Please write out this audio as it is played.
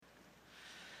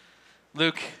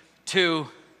Luke 2,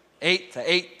 8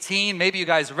 to 18. Maybe you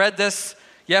guys read this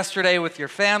yesterday with your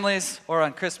families or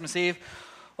on Christmas Eve.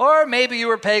 Or maybe you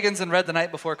were pagans and read the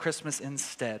night before Christmas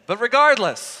instead. But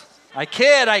regardless, I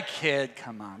kid,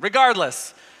 come on.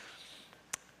 Regardless,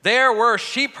 there were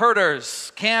sheep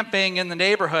herders camping in the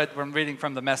neighborhood. I'm reading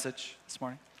from the Message this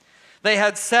morning. They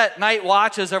had set night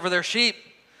watches over their sheep.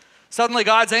 Suddenly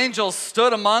God's angels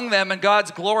stood among them and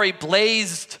God's glory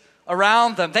blazed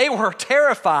around them. They were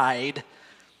terrified.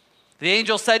 The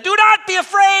angel said, "Do not be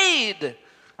afraid.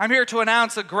 I'm here to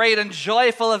announce a great and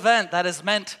joyful event that is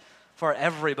meant for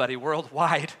everybody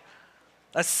worldwide.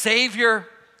 A Savior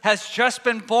has just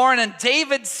been born in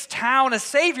David's town, a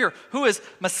Savior who is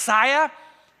Messiah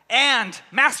and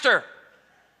Master.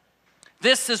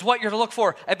 This is what you're to look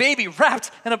for, a baby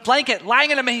wrapped in a blanket,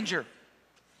 lying in a manger."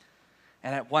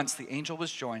 And at once the angel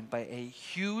was joined by a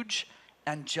huge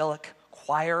angelic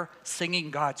choir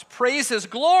singing God's praises.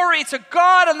 "Glory to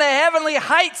God in the heavenly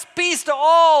heights, peace to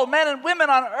all men and women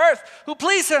on earth who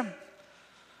please him."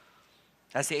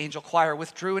 As the angel choir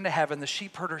withdrew into heaven, the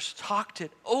sheep herders talked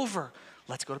it over.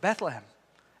 Let's go to Bethlehem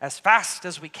as fast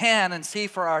as we can and see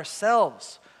for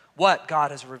ourselves what God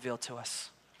has revealed to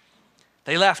us.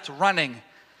 They left running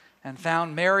and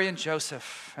found Mary and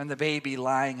Joseph and the baby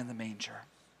lying in the manger.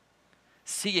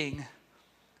 Seeing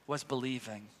was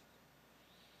believing.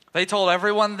 They told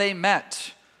everyone they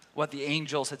met what the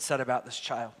angels had said about this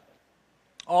child.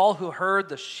 All who heard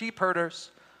the sheep herders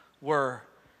were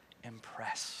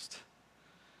impressed.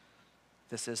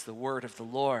 This is the word of the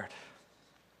Lord.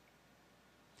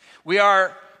 We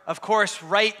are, of course,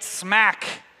 right smack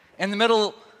in the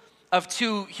middle of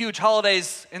two huge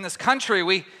holidays in this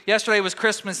country. Yesterday was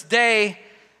Christmas Day,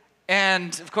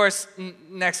 and of course,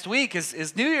 next week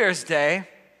is New Year's Day.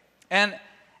 And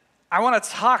I want to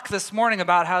talk this morning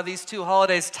about how these two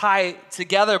holidays tie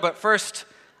together, but first,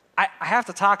 I have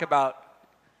to talk about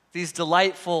these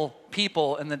delightful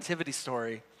people in the nativity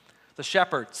story, the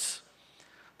shepherds,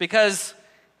 because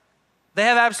they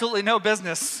have absolutely no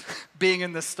business being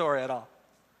in this story at all.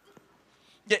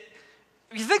 If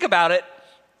you think about it,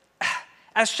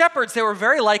 as shepherds, they were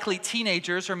very likely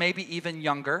teenagers or maybe even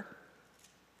younger.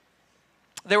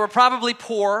 They were probably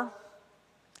poor.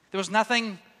 There was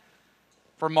nothing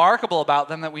remarkable about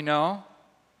them that we know.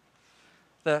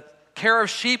 The care of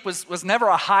sheep was never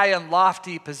a high and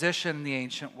lofty position in the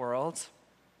ancient world.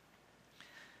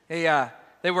 They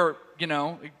were,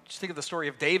 just think of the story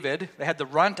of David. They had the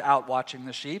runt out watching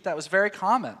the sheep. That was very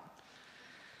common.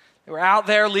 They were out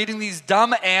there leading these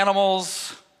dumb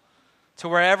animals to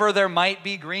wherever there might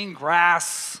be green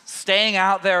grass, staying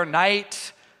out there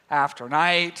night after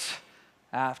night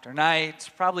after night.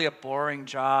 Probably a boring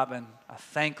job and a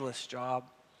thankless job.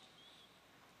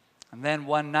 And then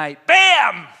one night,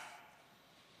 bam!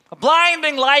 A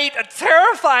blinding light, a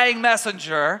terrifying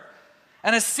messenger,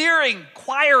 and a searing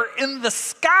choir in the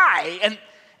sky.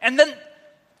 And then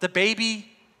the baby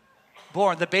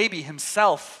born, the baby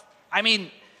himself,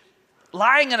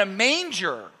 lying in a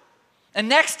manger. And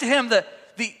next to him,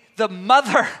 the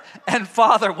mother and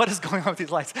father, what is going on with these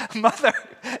lights? Mother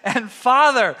and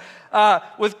father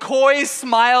with coy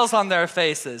smiles on their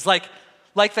faces,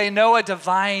 like they know a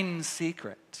divine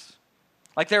secret.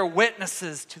 Like they're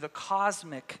witnesses to the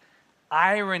cosmic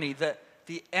irony that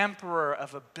the emperor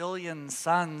of 1 billion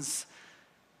sons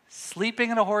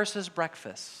sleeping in a horse's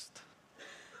breakfast.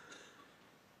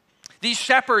 These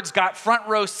shepherds got front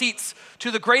row seats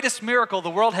to the greatest miracle the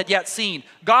world had yet seen,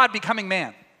 God becoming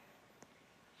man.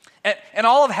 And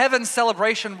all of heaven's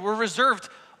celebration were reserved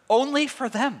only for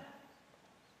them.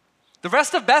 The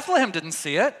rest of Bethlehem didn't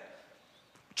see it.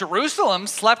 Jerusalem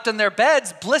slept in their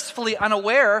beds, blissfully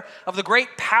unaware of the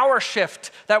great power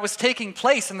shift that was taking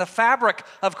place in the fabric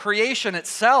of creation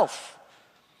itself.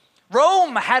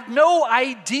 Rome had no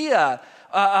idea.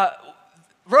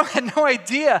 Rome had no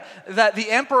idea that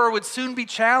the emperor would soon be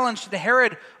challenged, and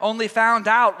Herod only found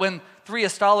out when 3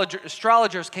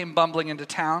 astrologers came bumbling into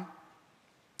town.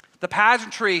 The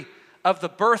pageantry of the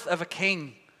birth of a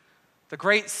king, the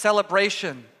great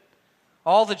celebration,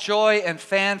 all the joy and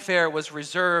fanfare was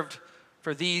reserved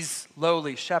for these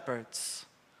lowly shepherds.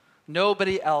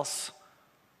 Nobody else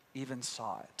even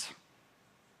saw it.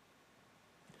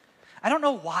 I don't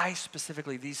know why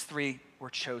specifically these three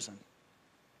were chosen.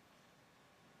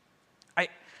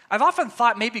 I've often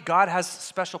thought maybe God has a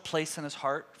special place in his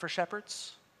heart for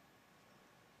shepherds.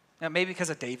 Maybe because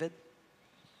of David.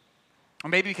 Or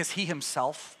maybe because he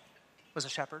himself was a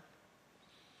shepherd.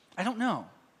 I don't know.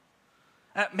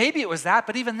 Maybe it was that,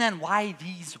 but even then, why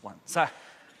these ones?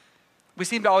 We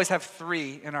seem to always have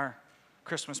 3 in our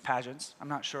Christmas pageants. I'm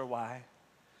not sure why.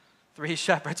 3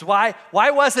 shepherds. Why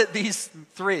was it these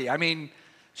 3? I mean,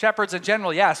 shepherds in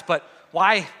general, yes, but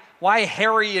why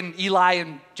Harry and Eli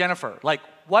and Jennifer? Like,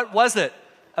 what was it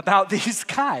about these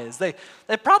guys? They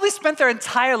probably spent their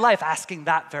entire life asking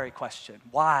that very question.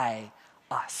 Why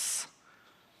us?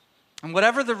 And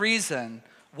whatever the reason,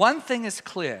 one thing is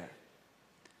clear.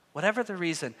 Whatever the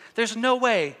reason, there's no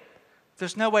way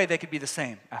they could be the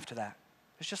same after that.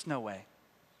 There's just no way.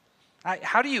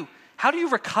 How do you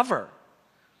recover?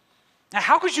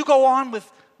 How could you go on with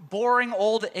boring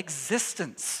old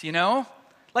existence, you know?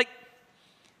 Like,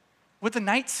 would the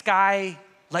night sky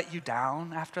let you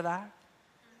down after that?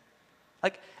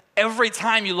 Like, every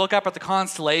time you look up at the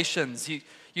constellations,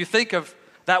 you think of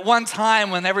that one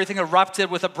time when everything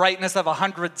erupted with a brightness of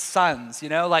 100 suns, you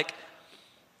know? Like,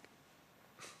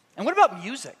 and what about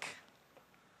music?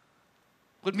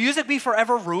 Would music be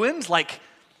forever ruined? Like,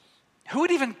 who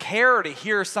would even care to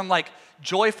hear some, like,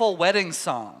 joyful wedding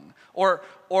song? Or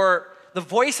the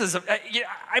voices of,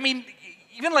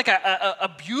 even like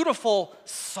a beautiful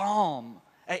psalm,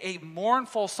 a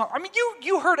mournful song. I mean,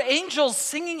 you heard angels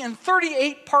singing in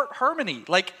 38-part harmony.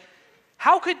 Like,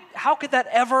 how could that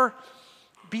ever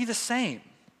be the same?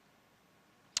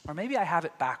 Or maybe I have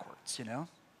it backwards, you know?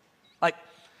 Like,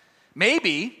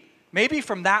 maybe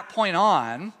from that point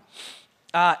on,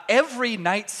 every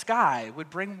night sky would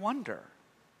bring wonder.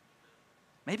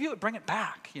 Maybe it would bring it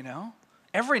back, you know?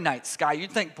 Every night sky,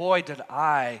 you'd think, boy, did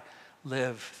I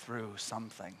live through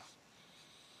something.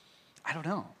 I don't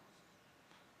know.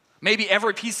 Maybe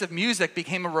every piece of music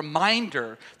became a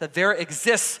reminder that there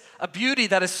exists a beauty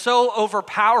that is so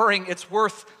overpowering it's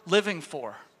worth living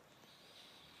for.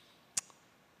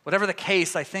 Whatever the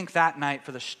case, I think that night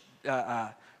for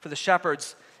the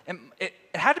shepherds, it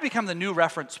had to become the new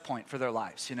reference point for their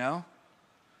lives, you know?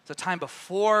 The time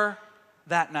before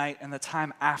that night and the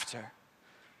time after.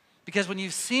 Because when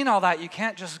you've seen all that, you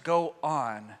can't just go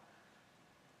on.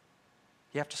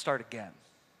 You have to start again.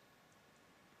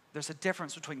 There's a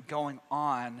difference between going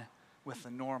on with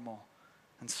the normal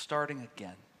and starting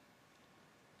again.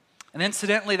 And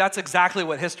incidentally, that's exactly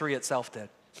what history itself did.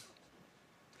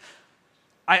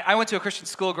 I went to a Christian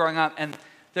school growing up, and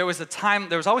there was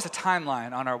always a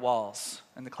timeline on our walls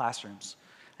in the classrooms.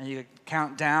 And you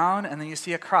count down, and then you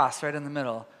see a cross right in the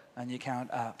middle, and you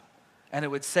count up. And it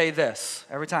would say this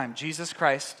every time: Jesus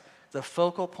Christ, the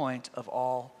focal point of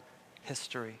all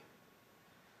history.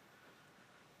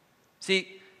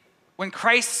 See, when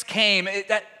Christ came,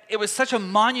 it was such a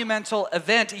monumental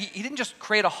event. He didn't just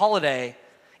create a holiday.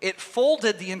 It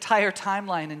folded the entire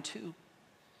timeline in two.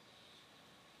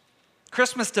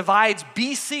 Christmas divides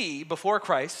BC, before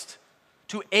Christ,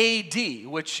 to AD,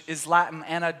 which is Latin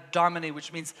Anno Domini,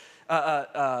 which means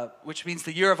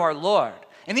the year of our Lord.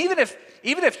 And even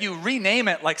if you rename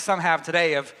it like some have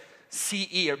today of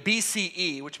CE or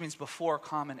BCE, which means before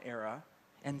Common Era,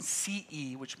 and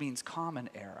CE, which means Common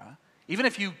Era, even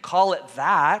if you call it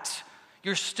that,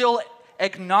 you're still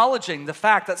acknowledging the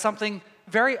fact that something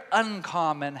very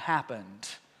uncommon happened.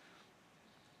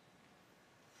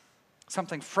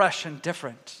 Something fresh and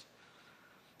different.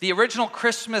 The original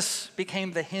Christmas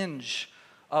became the hinge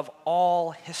of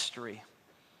all history.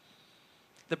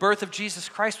 The birth of Jesus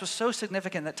Christ was so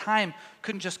significant that time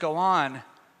couldn't just go on.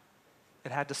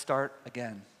 It had to start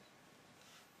again.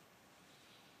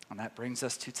 And that brings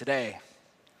us to today.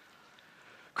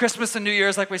 Christmas and New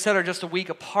Year's, like we said, are just a week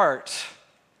apart.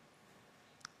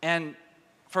 And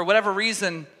for whatever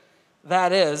reason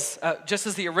that is, just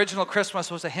as the original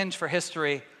Christmas was a hinge for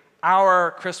history,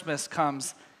 our Christmas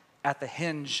comes at the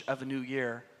hinge of a new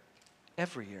year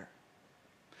every year.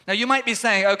 Now you might be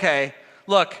saying, okay,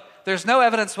 look, there's no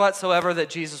evidence whatsoever that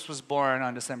Jesus was born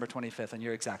on December 25th, and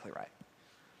you're exactly right.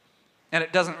 And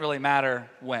it doesn't really matter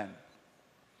when.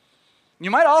 You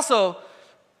might also,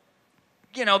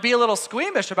 be a little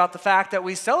squeamish about the fact that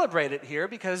we celebrate it here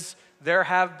because there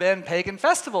have been pagan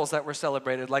festivals that were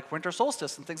celebrated, like winter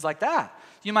solstice and things like that.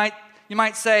 You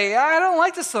might say, I don't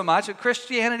like this so much.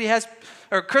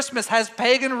 Christmas has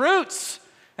pagan roots.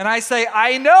 And I say,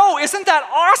 I know, isn't that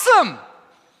awesome?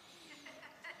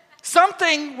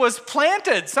 Something was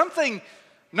planted, something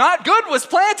not good was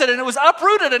planted, and it was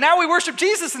uprooted, and now we worship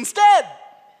Jesus instead.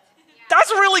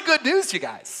 That's really good news, you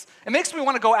guys. It makes me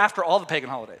want to go after all the pagan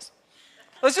holidays.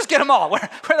 Let's just get them all. Where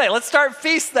are they? Let's start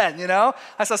feast then,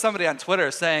 I saw somebody on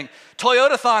Twitter saying,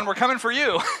 Toyotathon, we're coming for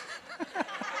you.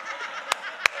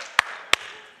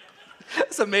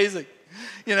 It's amazing.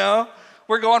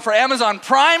 We're going for Amazon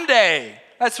Prime Day.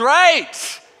 That's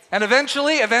right. And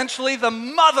eventually, the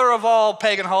mother of all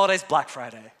pagan holidays, Black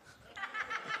Friday.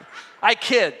 I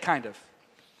kid, kind of.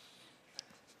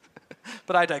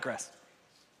 But I digress.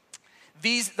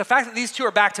 the fact that these two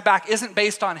are back to back isn't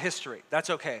based on history. That's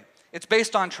okay. It's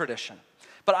based on tradition.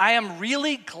 But I am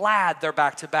really glad they're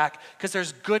back to back because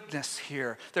there's goodness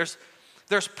here. There's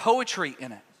poetry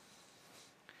in it.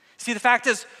 See, the fact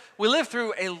is, we live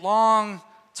through a long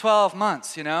 12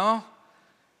 months, you know?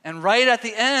 And right at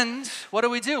the end, what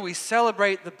do? We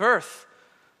celebrate the birth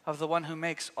of the one who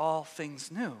makes all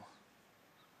things new.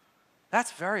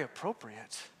 That's very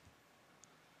appropriate.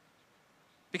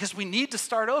 Because we need to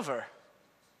start over.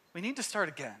 We need to start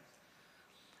again.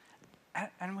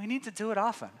 And we need to do it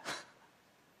often.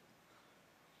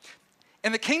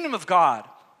 In the kingdom of God,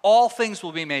 all things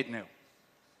will be made new.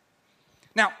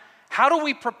 Now, how do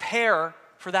we prepare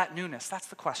for that newness? That's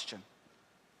the question.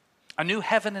 A new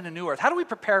heaven and a new earth. How do we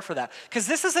prepare for that? Because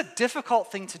this is a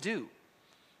difficult thing to do.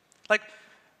 Like,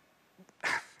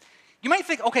 you might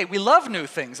think, okay, we love new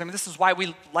things. I mean, this is why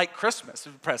we like Christmas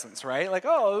presents, right? Like,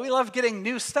 oh, we love getting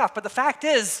new stuff. But the fact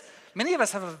is, many of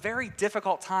us have a very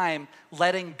difficult time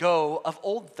letting go of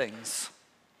old things.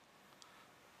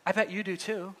 I bet you do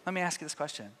too. Let me ask you this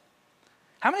question.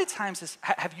 How many times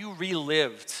have you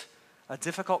relived a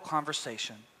difficult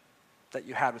conversation that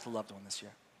you had with a loved one this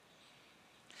year?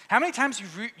 How many times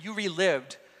you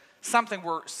relived something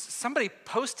where somebody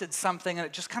posted something and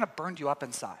it just kind of burned you up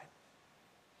inside?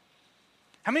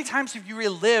 How many times have you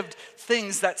relived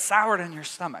things that soured in your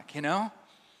stomach, you know?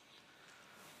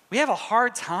 We have a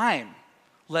hard time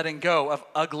letting go of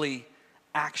ugly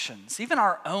actions, even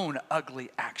our own ugly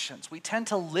actions. We tend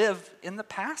to live in the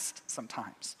past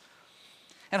sometimes.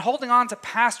 And holding on to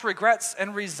past regrets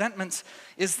and resentments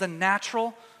is the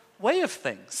natural way of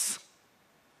things.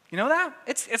 You know that?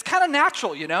 It's kind of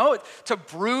natural, you know, to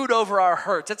brood over our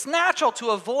hurts. It's natural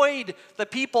to avoid the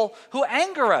people who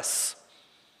anger us.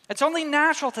 It's only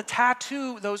natural to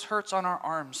tattoo those hurts on our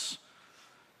arms.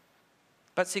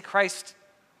 But see, Christ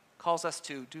calls us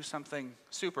to do something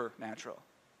supernatural.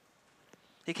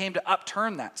 He came to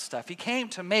upturn that stuff. He came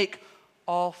to make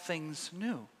all things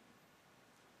new.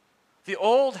 The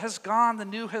old has gone, the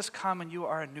new has come, and you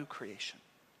are a new creation.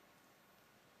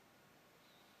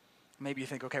 Maybe you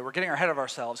think, okay, we're getting ahead of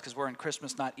ourselves because we're in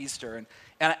Christmas, not Easter.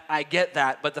 And I get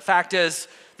that. But the fact is,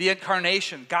 the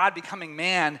incarnation, God becoming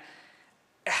man,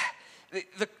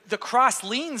 the cross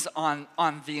leans on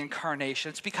the incarnation.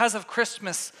 It's because of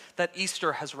Christmas that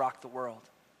Easter has rocked the world.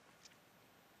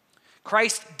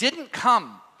 Christ didn't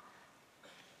come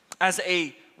as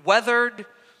a weathered,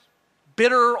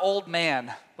 bitter old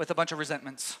man with a bunch of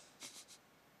resentments.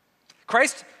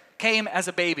 Christ came as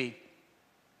a baby.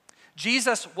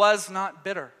 Jesus was not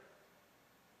bitter.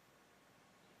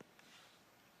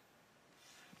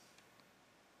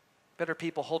 Bitter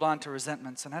people hold on to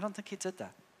resentments, and I don't think he did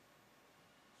that.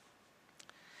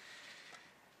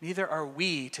 Neither are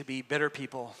we to be bitter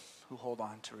people who hold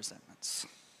on to resentments.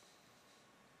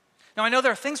 Now, I know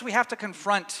there are things we have to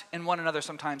confront in one another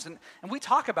sometimes, and we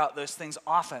talk about those things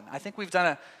often. I think we've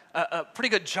done a pretty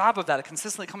good job of that, of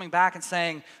consistently coming back and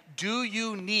saying, do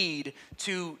you need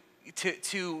to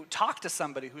talk to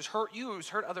somebody who's hurt you, who's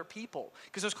hurt other people?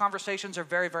 Because those conversations are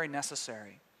very, very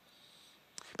necessary.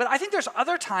 But I think there's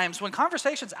other times when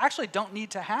conversations actually don't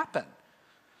need to happen.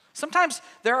 Sometimes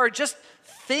there are just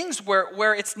things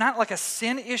where it's not like a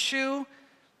sin issue,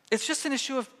 it's just an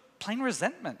issue of plain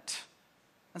resentment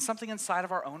and something inside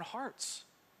of our own hearts.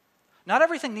 Not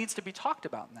everything needs to be talked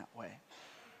about in that way.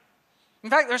 In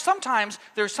fact, there's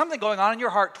something going on in your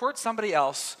heart towards somebody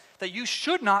else that you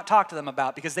should not talk to them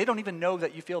about because they don't even know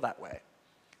that you feel that way.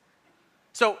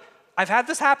 So I've had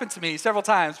this happen to me several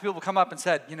times. People come up and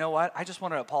said, you know what, I just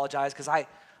want to apologize because I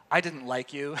didn't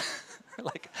like you.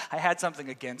 Like, I had something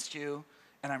against you,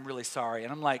 and I'm really sorry.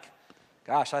 And I'm like,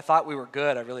 gosh, I thought we were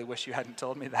good. I really wish you hadn't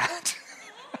told me that.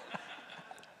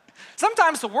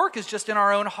 Sometimes the work is just in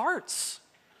our own hearts.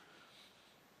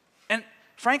 And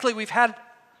frankly, we've had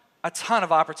a ton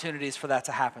of opportunities for that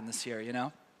to happen this year, you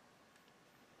know?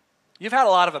 You've had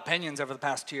a lot of opinions over the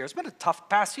past 2 years. It's been a tough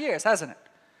past years, hasn't it?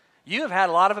 You have had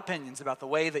a lot of opinions about the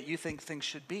way that you think things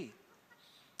should be.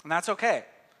 And that's okay.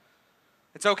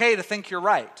 It's okay to think you're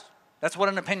right. That's what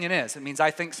an opinion is. It means I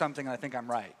think something and I think I'm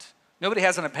right. Nobody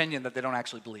has an opinion that they don't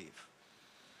actually believe.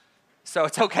 So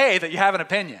it's okay that you have an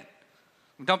opinion.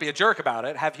 Don't be a jerk about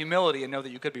it. Have humility and know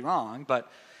that you could be wrong.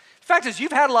 But the fact is,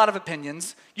 you've had a lot of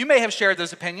opinions. You may have shared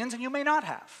those opinions and you may not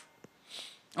have.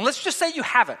 And let's just say you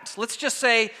haven't. Let's just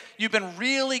say you've been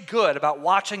really good about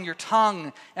watching your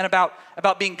tongue and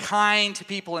about being kind to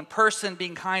people in person,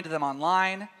 being kind to them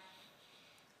online.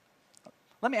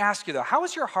 Let me ask you though, how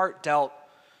has your heart dealt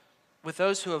with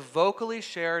those who have vocally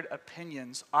shared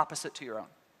opinions opposite to your own?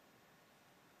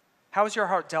 How has your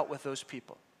heart dealt with those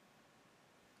people?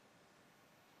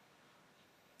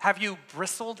 Have you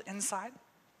bristled inside?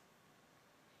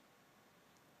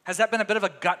 Has that been a bit of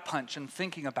a gut punch in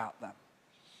thinking about them?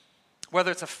 Whether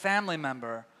it's a family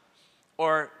member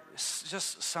or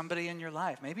just somebody in your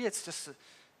life. Maybe it's just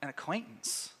an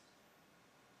acquaintance.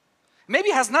 Maybe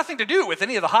it has nothing to do with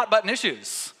any of the hot button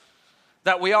issues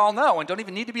that we all know and don't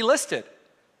even need to be listed.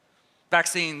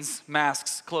 Vaccines,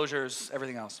 masks, closures,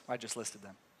 everything else. I just listed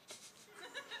them.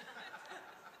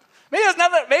 Maybe it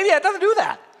had nothing to do with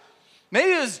that.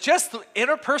 Maybe it was just the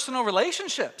interpersonal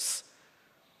relationships.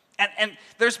 And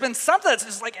there's been something that's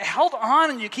just like held on,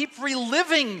 and you keep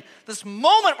reliving this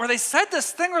moment where they said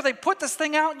this thing or they put this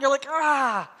thing out, and you're like,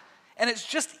 and it's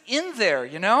just in there,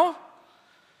 you know?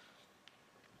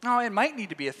 No, it might need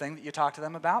to be a thing that you talk to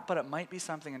them about, but it might be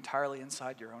something entirely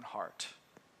inside your own heart.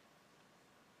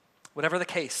 Whatever the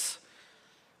case,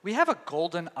 we have a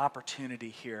golden opportunity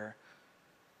here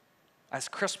as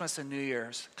Christmas and New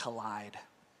Year's collide.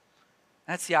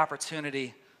 That's the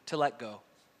opportunity to let go.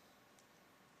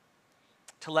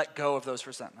 To let go of those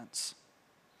resentments.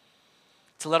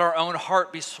 To let our own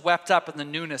heart be swept up in the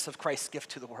newness of Christ's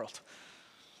gift to the world.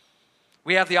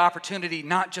 We have the opportunity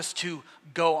not just to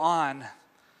go on,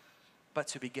 but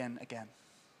to begin again.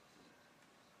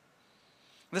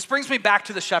 This brings me back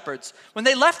to the shepherds. When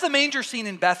they left the manger scene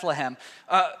in Bethlehem,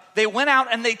 they went out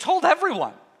and they told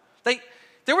everyone.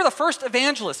 They were the first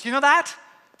evangelists. You know that?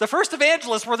 The first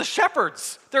evangelists were the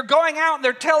shepherds. They're going out and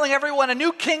they're telling everyone, a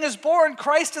new king is born,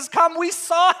 Christ has come, we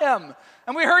saw him.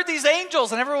 And we heard these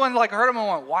angels, and everyone heard them and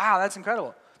went, wow, that's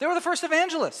incredible. They were the first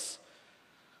evangelists.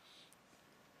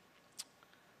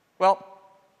 Well,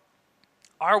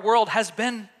 our world has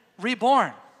been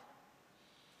reborn.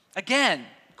 Again,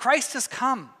 Christ has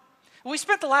come. We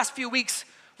spent the last few weeks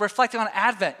reflecting on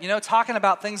Advent, talking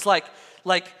about things like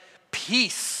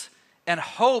peace and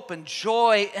hope and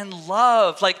joy and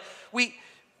love.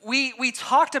 We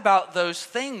talked about those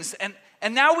things, and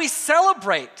now we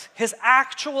celebrate his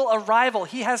actual arrival.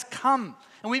 He has come,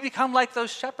 and we become like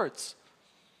those shepherds.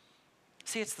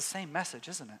 See, it's the same message,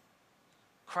 isn't it?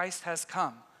 Christ has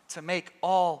come to make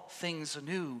all things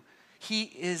new. He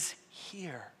is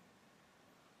here.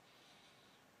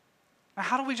 Now,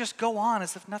 how do we just go on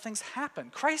as if nothing's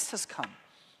happened? Christ has come.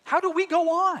 How do we go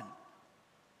on?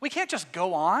 We can't just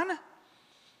go on.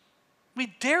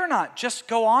 We dare not just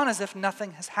go on as if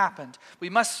nothing has happened. We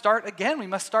must start again. We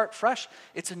must start fresh.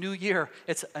 It's a new year.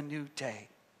 It's a new day.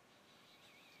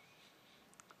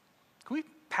 Can we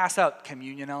pass out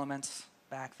communion elements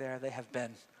back there? They have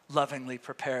been lovingly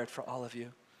prepared for all of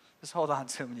you. Just hold on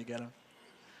to them when you get them.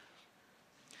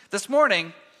 This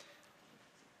morning,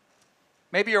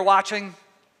 maybe you're watching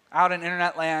out in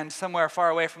internet land somewhere far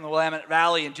away from the Willamette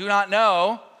Valley and do not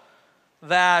know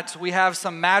that we have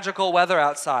some magical weather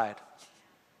outside.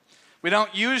 We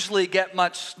don't usually get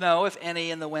much snow, if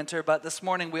any, in the winter, but this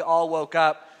morning we all woke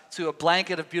up to a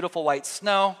blanket of beautiful white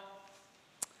snow.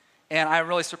 And I'm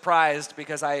really surprised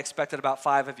because I expected about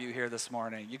 5 of you here this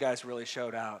morning. You guys really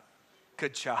showed out.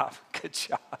 Good job. Good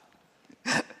job.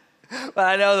 But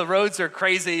I know the roads are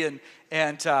crazy,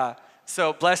 and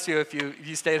so bless you if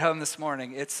you stayed home this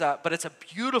morning. But it's a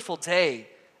beautiful day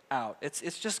out.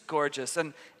 It's just gorgeous.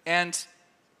 And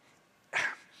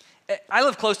I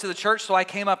live close to the church, so I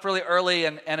came up really early,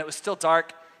 and it was still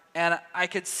dark, and I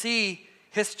could see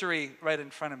history right in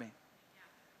front of me.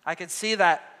 I could see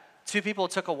that 2 people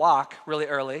took a walk really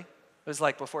early. It was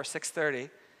before 6:30,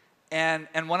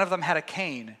 and one of them had a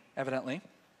cane, evidently.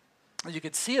 You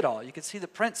could see it all. You could see the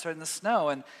prints right in the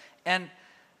snow, and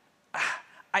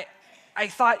I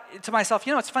thought to myself,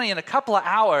 it's funny, in a couple of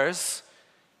hours,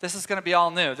 this is going to be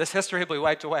all new. This history will be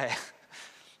wiped away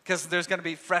because there's going to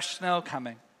be fresh snow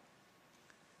coming.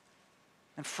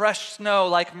 And fresh snow,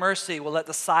 like mercy, will let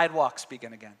the sidewalks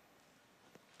begin again.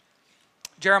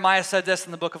 Jeremiah said this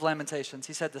in the book of Lamentations.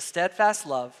 He said, the steadfast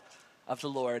love of the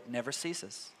Lord never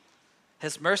ceases.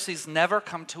 His mercies never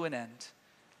come to an end.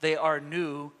 They are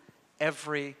new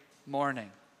every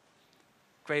morning.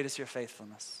 Great is your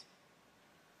faithfulness.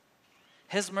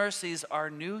 His mercies are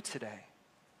new today.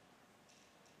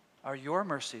 Are your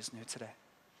mercies new today?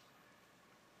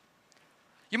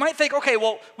 You might think, okay,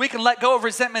 well, we can let go of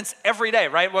resentments every day,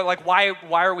 right? Well, why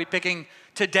are we picking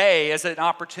today as an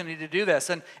opportunity to do this?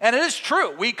 And it is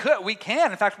true. We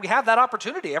can. In fact, we have that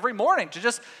opportunity every morning to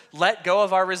just let go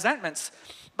of our resentments.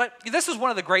 But this is one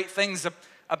of the great things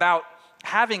about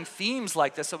having themes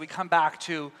like this that we come back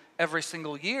to every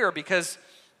single year because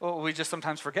we just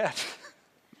sometimes forget.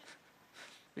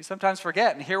 We sometimes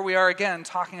forget. And here we are again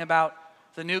talking about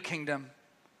the new kingdom,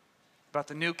 about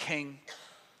the new king,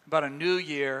 about a new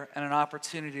year and an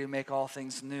opportunity to make all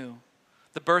things new.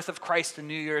 The birth of Christ and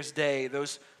New Year's Day,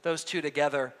 those two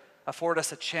together afford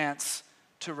us a chance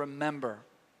to remember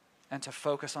and to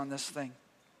focus on this thing.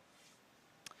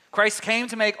 Christ came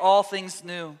to make all things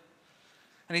new,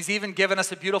 and he's even given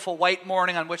us a beautiful white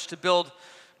morning on which to build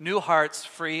new hearts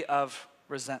free of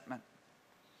resentment.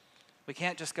 We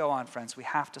can't just go on, friends. We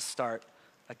have to start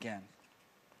again.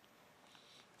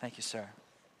 Thank you, sir.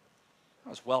 That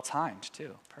was well timed,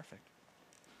 too. Perfect.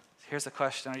 Here's the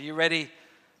question. Are you ready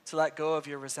to let go of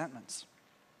your resentments?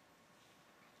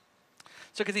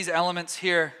 Let's look at these elements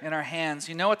here in our hands.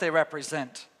 You know what they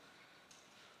represent.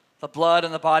 The blood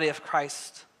and the body of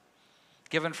Christ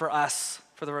given for us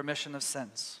for the remission of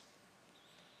sins.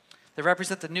 They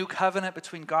represent the new covenant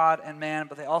between God and man,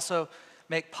 but they also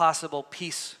make possible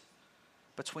peace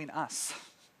between us.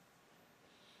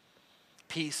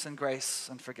 Peace and grace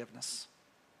and forgiveness.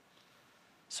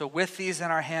 So with these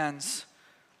in our hands,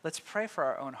 let's pray for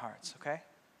our own hearts, okay?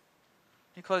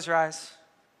 Can you close your eyes?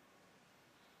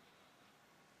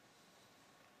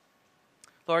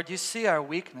 Lord, you see our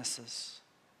weaknesses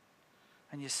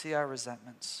and you see our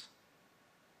resentments.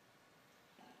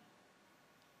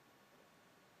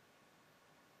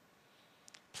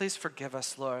 Please forgive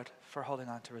us, Lord, for holding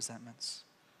on to resentments.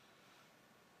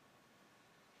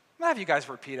 I'm going to have you guys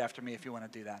repeat after me if you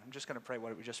want to do that. I'm just going to pray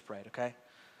what we just prayed, okay?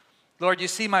 Lord, you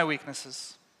see my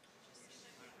weaknesses.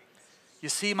 You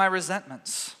see my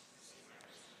resentments.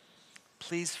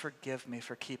 Please forgive me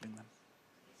for keeping them.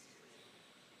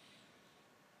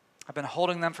 I've been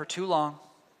holding them for too long,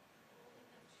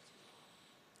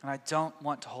 and I don't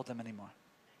want to hold them anymore.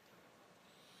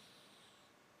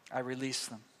 I release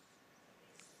them,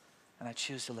 and I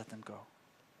choose to let them go.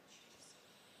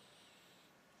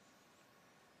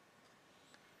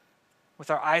 With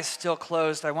our eyes still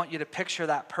closed, I want you to picture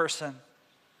that person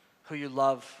who you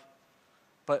love,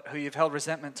 but who you've held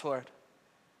resentment toward. I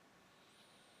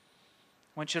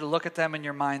want you to look at them in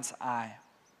your mind's eye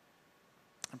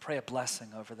and pray a blessing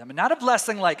over them. And not a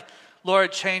blessing like,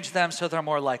 Lord, change them so they're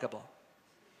more likable.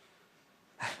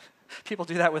 People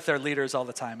do that with their leaders all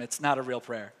the time. It's not a real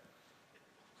prayer.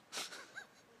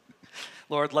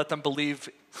 Lord, let them believe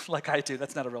like I do.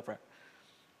 That's not a real prayer.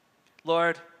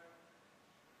 Lord,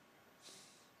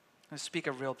 I'm going to speak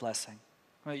a real blessing.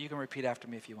 Well, you can repeat after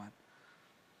me if you want.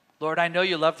 Lord, I know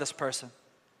you love this person.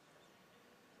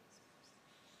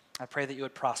 I pray that you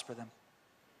would prosper them.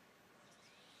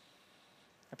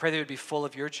 I pray they would be full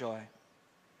of your joy,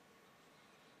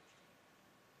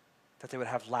 that they would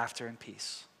have laughter and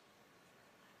peace.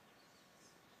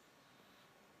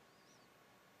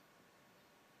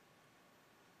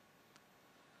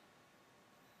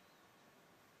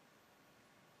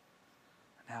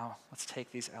 Now, let's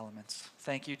take these elements.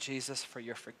 Thank you, Jesus, for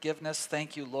your forgiveness.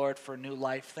 Thank you, Lord, for new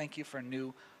life. Thank you for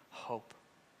new hope.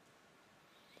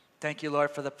 Thank you,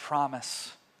 Lord, for the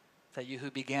promise that you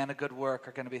who began a good work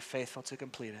are going to be faithful to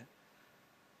complete it.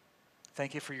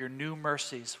 Thank you for your new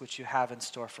mercies which you have in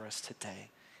store for us today.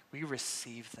 We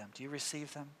receive them. Do you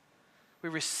receive them? We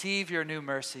receive your new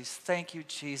mercies. Thank you,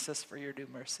 Jesus, for your new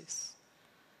mercies.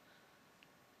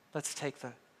 Let's take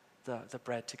the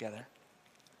bread together.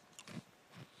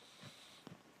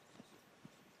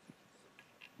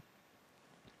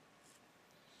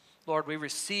 Lord, we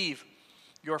receive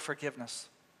your forgiveness,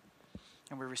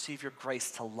 and we receive your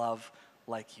grace to love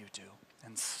like you do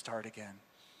and start again.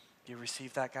 Do you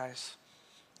receive that, guys?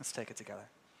 Let's take it together.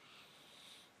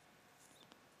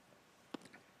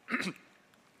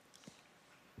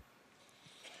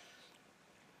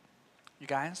 You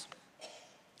guys,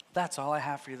 that's all I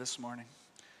have for you this morning.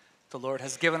 The Lord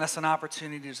has given us an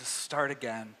opportunity to start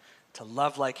again, to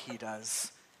love like he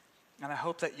does. And I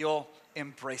hope that you'll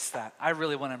embrace that. I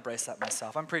really want to embrace that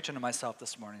myself. I'm preaching to myself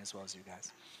this morning as well as you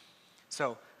guys.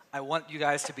 So I want you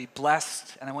guys to be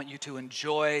blessed, and I want you to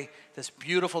enjoy this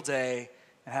beautiful day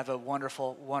and have a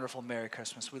wonderful, wonderful Merry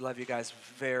Christmas. We love you guys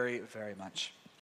very, very much.